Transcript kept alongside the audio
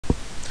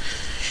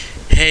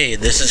Hey,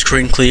 this is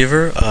Green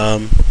Cleaver.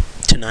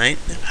 Tonight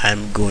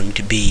I'm going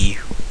to be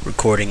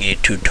recording a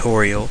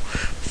tutorial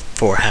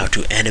for how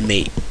to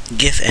animate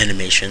GIF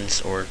animations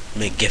or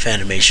make GIF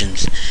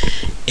animations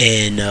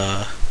in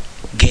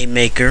Game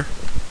Maker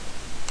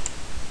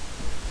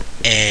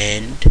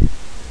and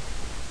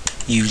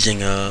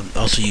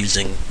also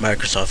using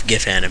Microsoft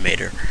GIF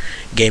Animator.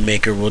 Game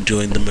Maker will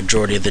doing the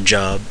majority of the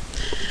job,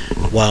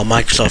 while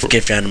Microsoft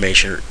GIF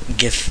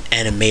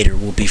Animator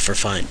will be for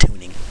fine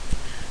tuning.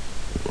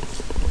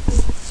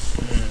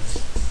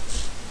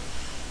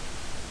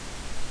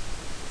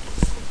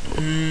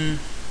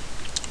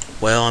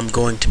 Well, I'm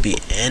going to be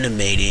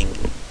animating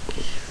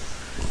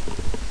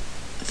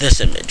this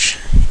image.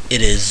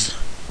 It is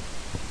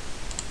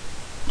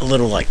a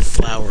little like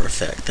flower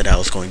effect that I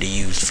was going to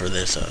use for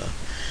this,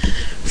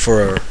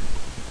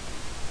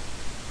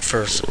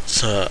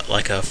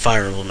 like a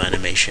Fire Emblem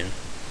animation,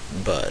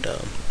 but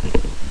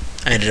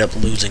I ended up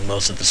losing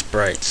most of the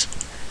sprites.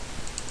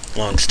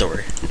 Long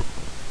story.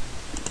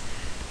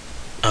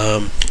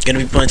 Gonna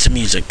be playing some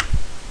music.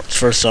 This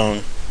first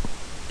song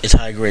is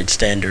High Grade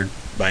Standard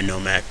by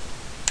Nomac.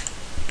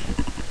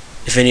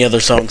 If any other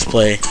songs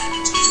play,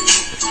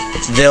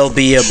 they'll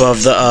be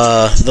above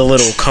the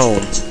little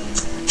cone,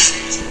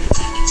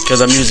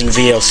 because I'm using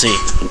VLC,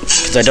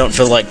 because I don't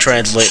feel like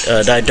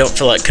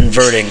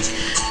converting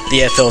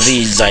the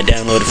FLVs I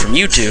downloaded from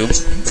YouTube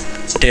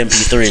to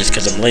MP3s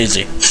because I'm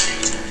lazy.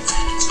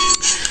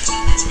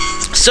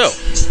 So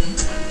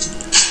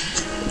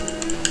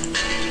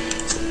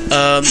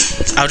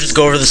I'll just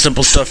go over the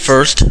simple stuff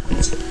first.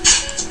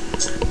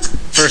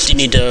 First, you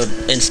need to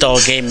install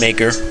Game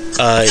Maker.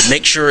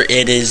 Make sure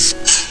it is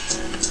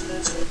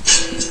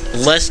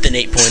less than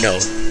 8.0.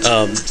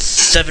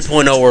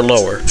 7.0 or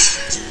lower.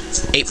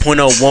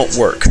 8.0 won't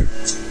work.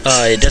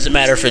 It doesn't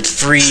matter if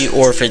it's free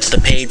or if it's the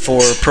paid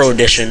for Pro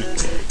Edition.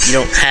 You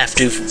don't have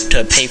to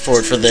pay for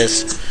it for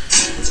this.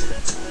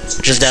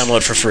 Just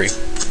download for free.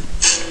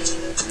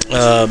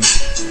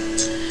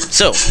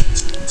 So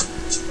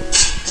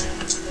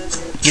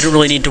you don't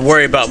really need to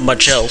worry about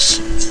much else.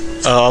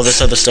 All this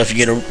other stuff,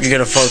 you're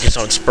gonna focus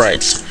on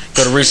sprites.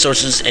 Go to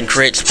resources and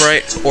create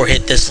sprite, or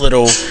hit this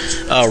little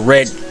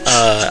red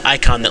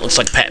icon that looks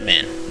like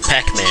Pac-Man.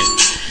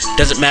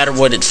 Doesn't matter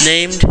what it's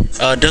named.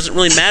 Doesn't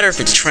really matter if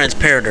it's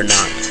transparent or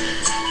not.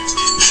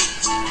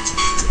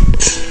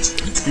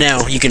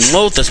 Now you can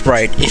load the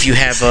sprite if you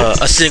have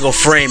a single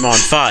frame on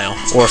file,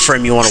 or a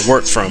frame you want to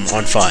work from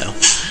on file.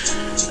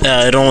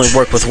 It'll only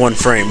work with one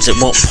frame. It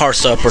won't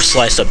parse up or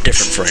slice up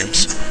different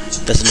frames.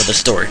 That's another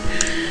story.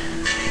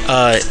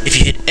 If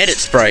you hit edit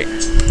sprite,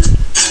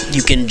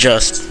 you can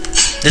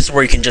this is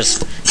where you can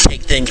just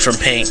take things from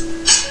Paint,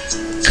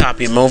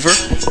 copy them over.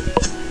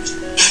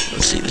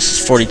 Let's see, this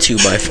is 42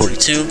 by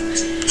 42,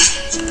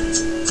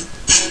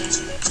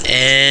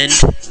 and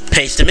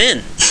paste them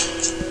in.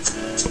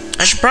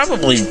 I should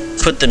probably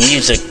put the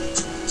music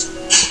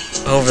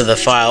over the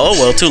file. Oh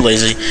well, too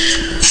lazy.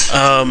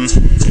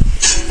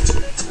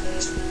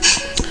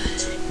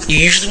 You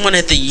usually want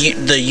to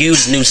hit the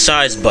use new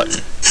size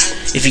button.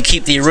 If you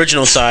keep the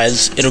original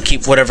size, it'll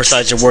keep whatever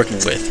size you're working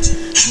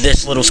with.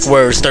 This little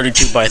square is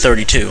 32 by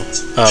 32.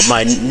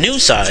 My new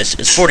size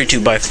is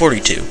 42 by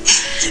 42.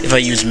 If I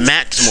use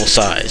maximal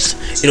size,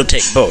 it'll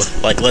take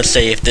both. Like, let's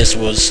say if this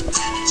was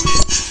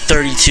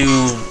 32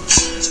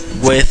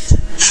 with,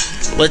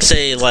 let's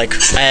say like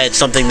I had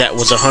something that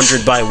was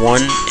 100 by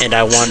 1, and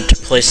I wanted to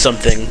place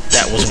something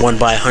that was 1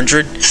 by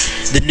 100,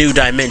 the new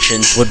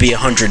dimensions would be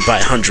 100 by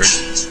 100,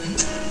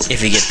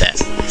 if you get that.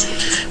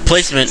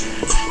 Placement.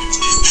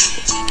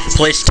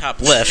 Place top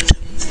left,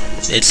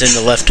 it's in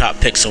the left top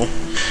pixel.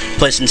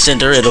 Place in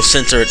center, it'll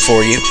center it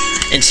for you.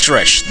 And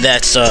stretch,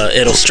 that's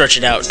it'll stretch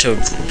it out to,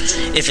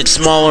 if it's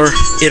smaller,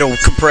 it'll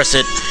compress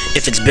it.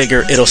 If it's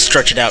bigger, it'll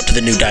stretch it out to the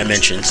new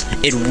dimensions.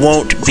 It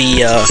won't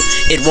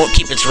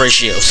keep its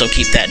ratio, so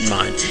keep that in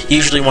mind. You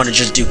usually want to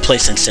just do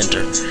place and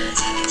center.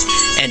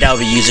 And I'll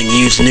be using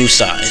use new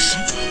size.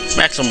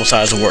 Maximal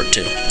size will work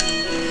too.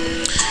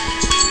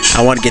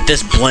 I want to get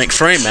this blank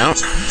frame out.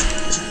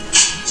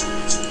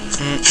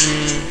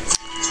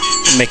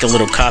 Make a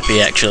little copy,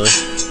 actually.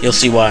 You'll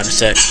see why in a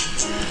sec.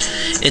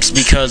 It's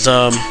because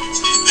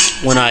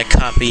when I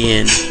copy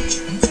in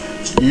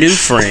new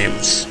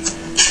frames,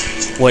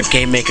 what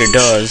Game Maker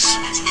does,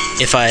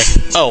 if I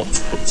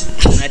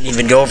didn't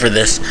even go over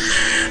this.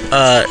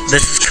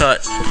 This is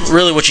cut.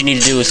 Really what you need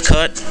to do is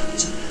cut,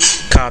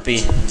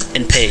 copy,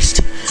 and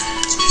paste.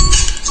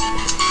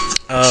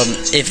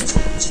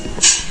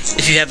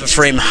 If you have a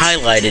frame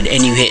highlighted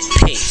and you hit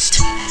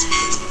paste,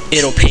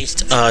 it'll paste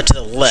to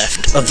the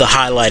left of the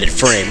highlighted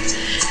frame.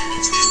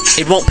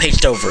 It won't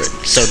paste over it,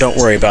 so don't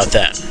worry about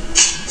that.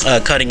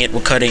 Cutting it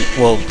will cut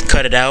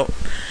it out,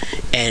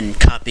 and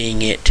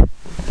copying it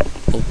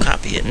will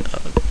copy it.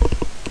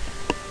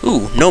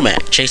 Ooh,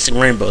 Nomac, Chasing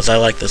Rainbows. I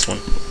like this one.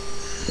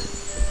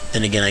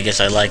 Then again, I guess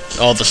I like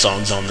all the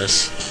songs on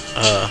this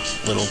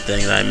little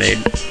thing that I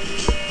made.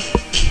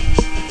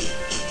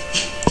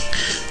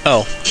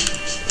 Oh,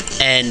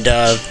 and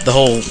the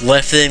whole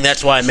left thing,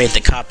 that's why I made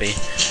the copy.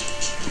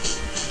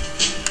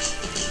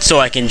 so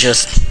I can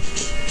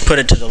just put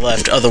it to the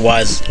left.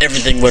 Otherwise,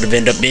 everything would have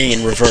ended up being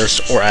in reverse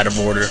or out of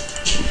order.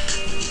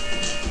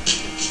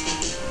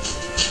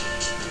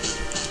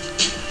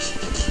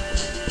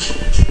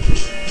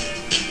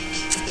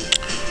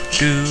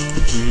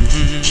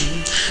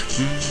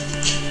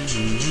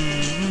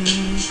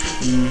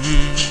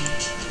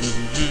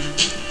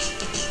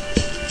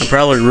 I'm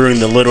probably ruining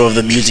the little of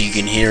the music you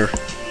can hear.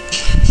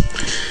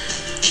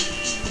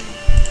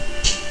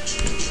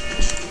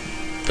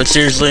 But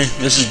seriously,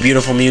 this is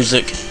beautiful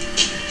music.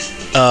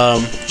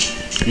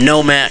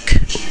 Nomak,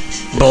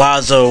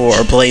 Blazo,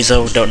 or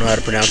Blazo, don't know how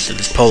to pronounce it,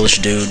 this Polish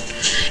dude.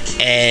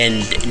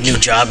 And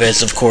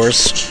Nujabes, of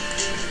course.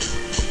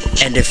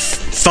 And if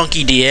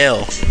Funky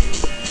DL,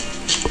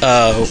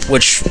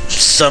 which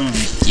some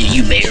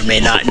you may or may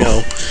not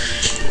know,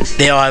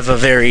 they all have a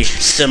very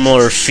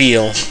similar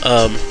feel.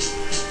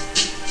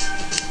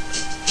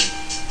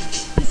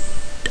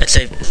 I'd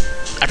say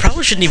I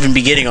probably shouldn't even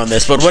be getting on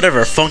this, but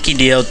whatever. Funky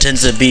DL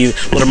tends to be a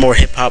little more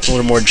hip hop, a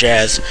little more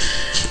jazz.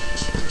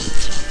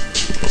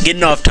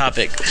 Getting off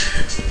topic.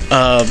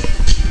 A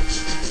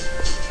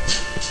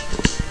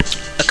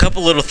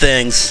couple little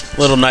things,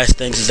 little nice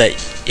things, is that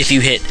if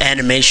you hit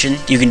animation,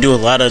 you can do a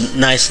lot of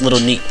nice little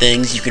neat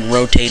things. You can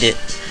rotate it,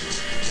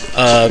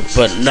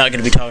 but not going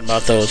to be talking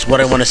about those. What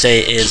I want to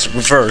say is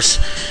reverse.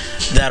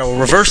 That'll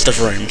reverse the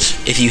frames.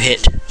 If you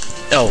hit,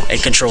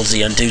 and Control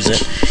Z undoes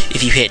it.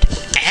 If you hit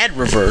add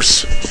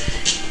reverse,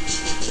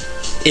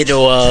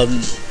 it'll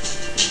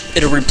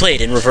replay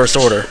it in reverse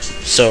order.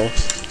 So,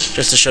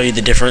 just to show you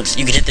the difference,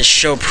 you can hit the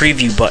show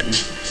preview button,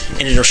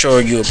 and it'll show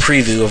you a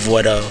preview of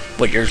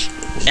what your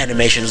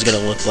animation is going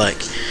to look like.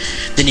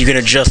 Then you can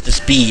adjust the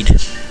speed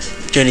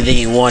to anything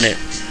you want it.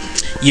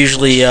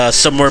 Usually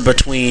somewhere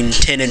between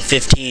 10 and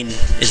 15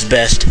 is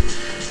best.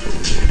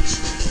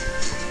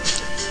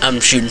 I'm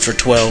shooting for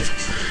 12.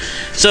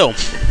 So,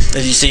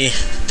 as you see,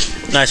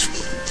 nice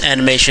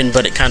animation,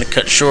 but it kind of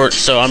cut short,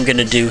 so I'm going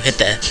to hit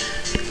the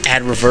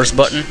add reverse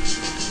button,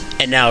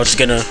 and now it's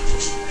going to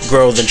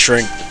grow then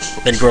shrink,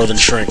 then grow then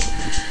shrink.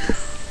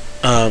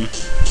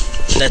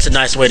 That's a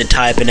nice way to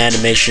type an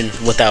animation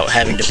without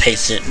having to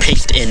paste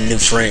in new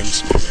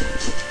frames.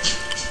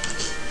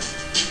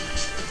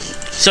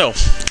 So,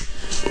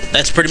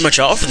 that's pretty much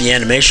all for the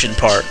animation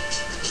part.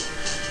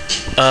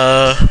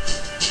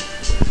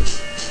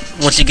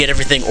 Once you get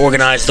everything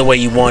organized the way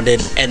you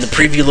wanted, and the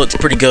preview looks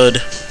pretty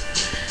good,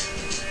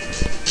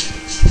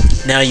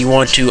 now you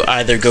want to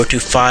either go to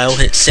File,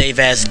 hit Save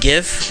as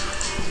GIF,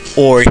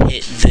 or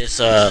hit this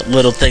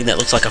little thing that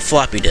looks like a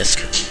floppy disk.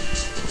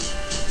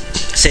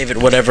 Save it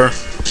whatever,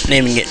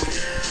 naming it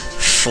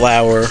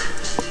Flower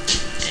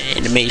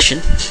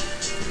Animation.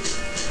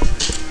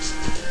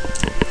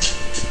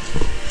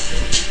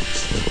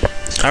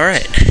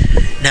 Alright,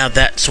 now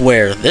that's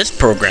where this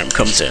program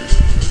comes in.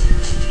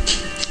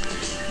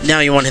 Now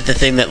you want to hit the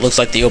thing that looks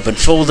like the open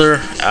folder.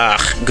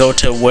 Go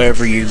to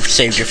wherever you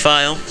saved your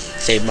file.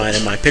 Save mine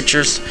in my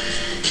pictures.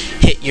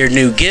 Hit your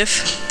new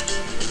GIF.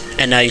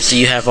 And now you see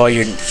you have all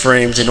your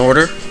frames in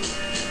order.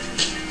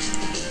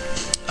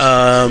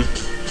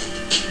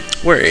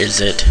 Where is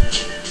it?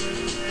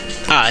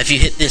 If you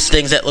hit this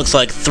thing that looks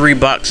like 3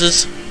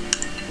 boxes,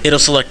 it'll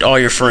select all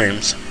your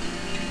frames.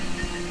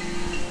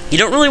 You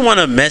don't really want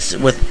to mess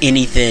with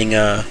anything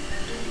on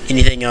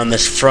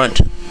this front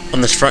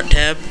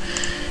tab.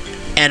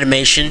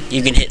 Animation,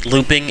 you can hit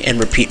looping and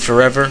repeat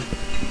forever.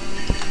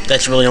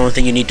 That's really the only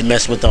thing you need to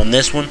mess with on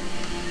this one.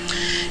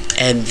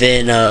 And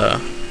then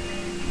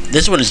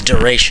this one is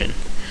duration.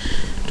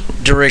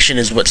 Duration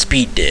is what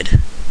speed did.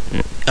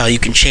 You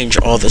can change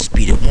all the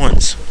speed at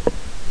once.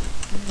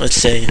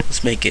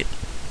 Let's make it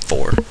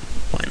 4.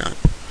 Why not?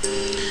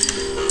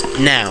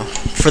 Now,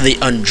 for the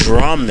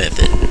undrawn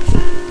method,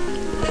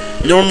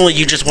 normally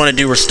you just want to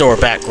do restore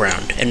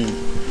background, and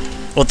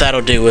what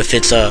that'll do, if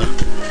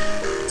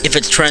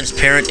it's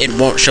transparent, it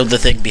won't show the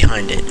thing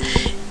behind it.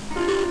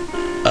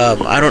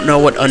 I don't know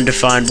what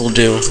undefined will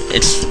do.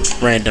 It's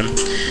random.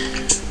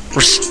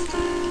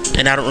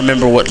 And I don't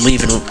remember what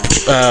leave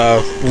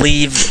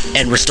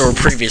and restore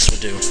previous will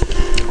do.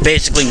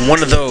 Basically,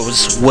 one of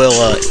those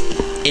will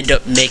end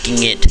up making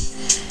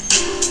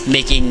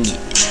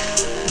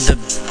the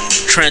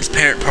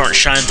transparent part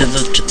shine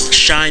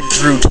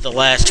through to the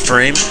last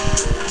frame,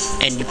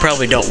 and you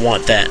probably don't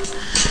want that.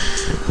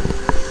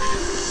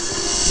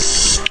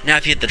 Now,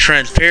 if you hit the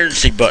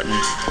transparency button,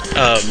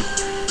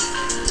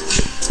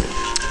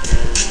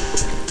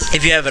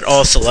 if you have it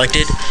all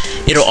selected,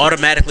 it'll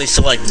automatically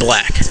select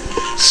black.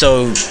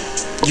 So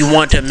you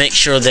want to make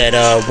sure that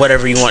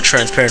whatever you want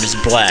transparent is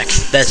black.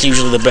 That's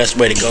usually the best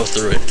way to go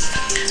through it.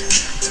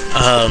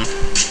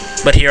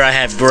 But here I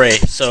have gray,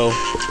 so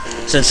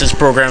since this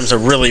program's a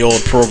really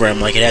old program,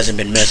 like it hasn't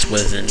been messed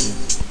with in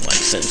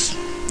since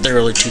the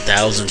early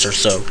 2000s or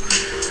so,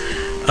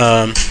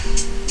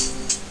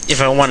 if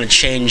I want to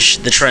change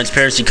the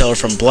transparency color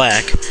from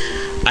black,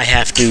 I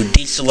have to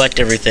deselect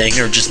everything,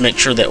 or just make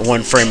sure that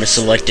one frame is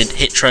selected,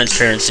 hit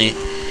transparency,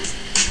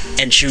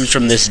 and choose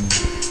from this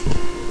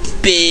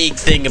big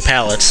thing of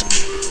palettes.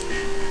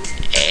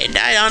 And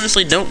I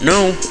honestly don't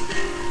know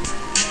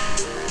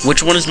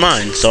which one is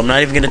mine, so I'm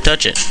not even going to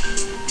touch it.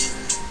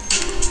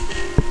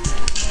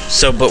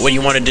 So, but what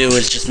you want to do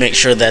is just make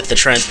sure that the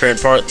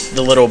transparent part, this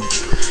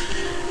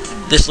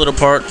little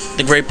part,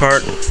 the gray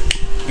part,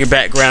 your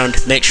background,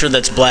 make sure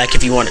that's black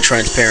if you want it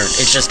transparent.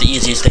 It's just the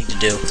easiest thing to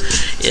do,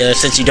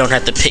 since you don't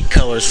have to pick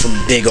colors from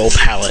a big old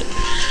palette.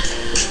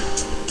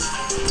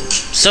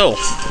 So,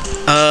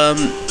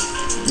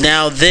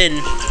 now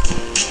then,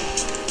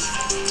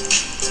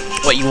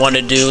 what you want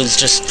to do is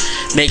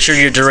just make sure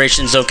your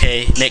duration's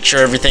okay, make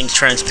sure everything's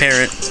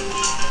transparent,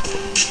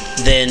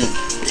 then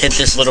hit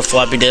this little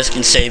floppy disk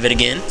and save it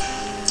again.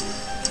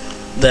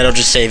 That'll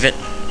just save it.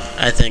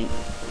 I think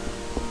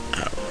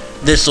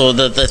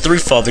the 3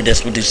 floppy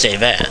disk will do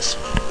save as,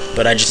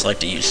 but I just like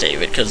to use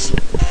save it because,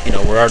 you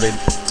know, we're already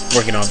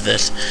working off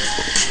this.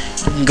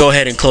 You can go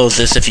ahead and close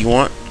this if you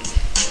want.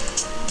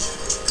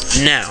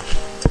 Now,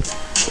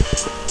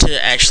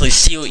 to actually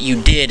see what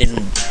you did and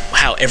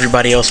how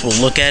everybody else will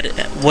look at it,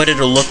 what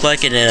it'll look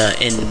like in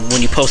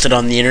when you post it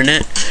on the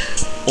internet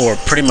or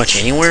pretty much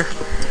anywhere,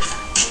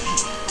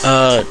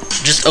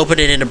 just open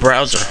it in a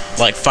browser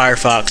like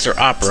Firefox or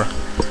Opera,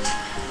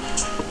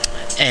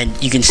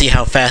 and you can see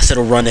how fast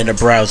it'll run in a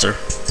browser.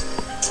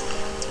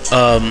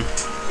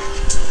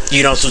 You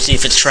can also see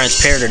if it's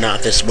transparent or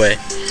not this way.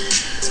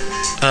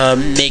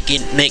 Make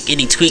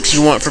any tweaks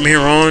you want from here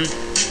on.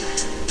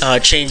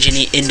 Change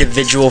any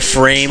individual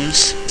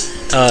frames,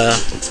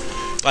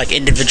 like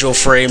individual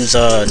frames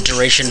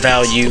duration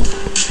value.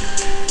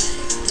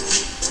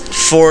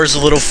 4 is a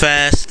little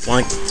fast,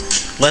 like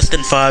less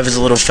than 5 is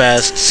a little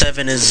fast.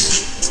 7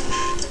 is,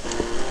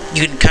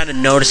 you can kind of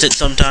notice it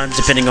sometimes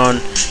depending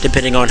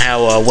on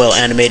how well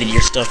animated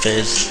your stuff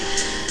is,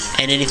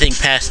 and anything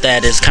past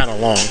that is kind of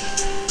long.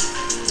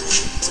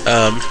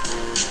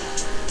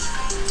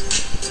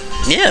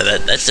 Yeah,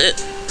 that's it.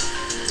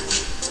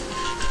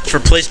 For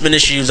placement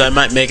issues, I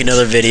might make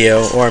another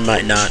video, or I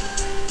might not,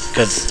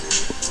 because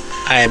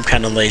I am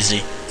kind of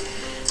lazy.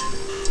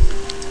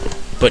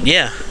 But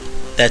yeah,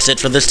 that's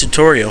it for this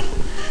tutorial,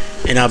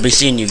 and I'll be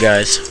seeing you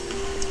guys.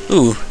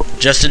 Ooh,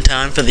 just in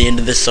time for the end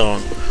of this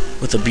song,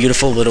 with a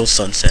beautiful little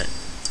sunset.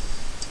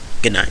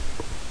 Good night.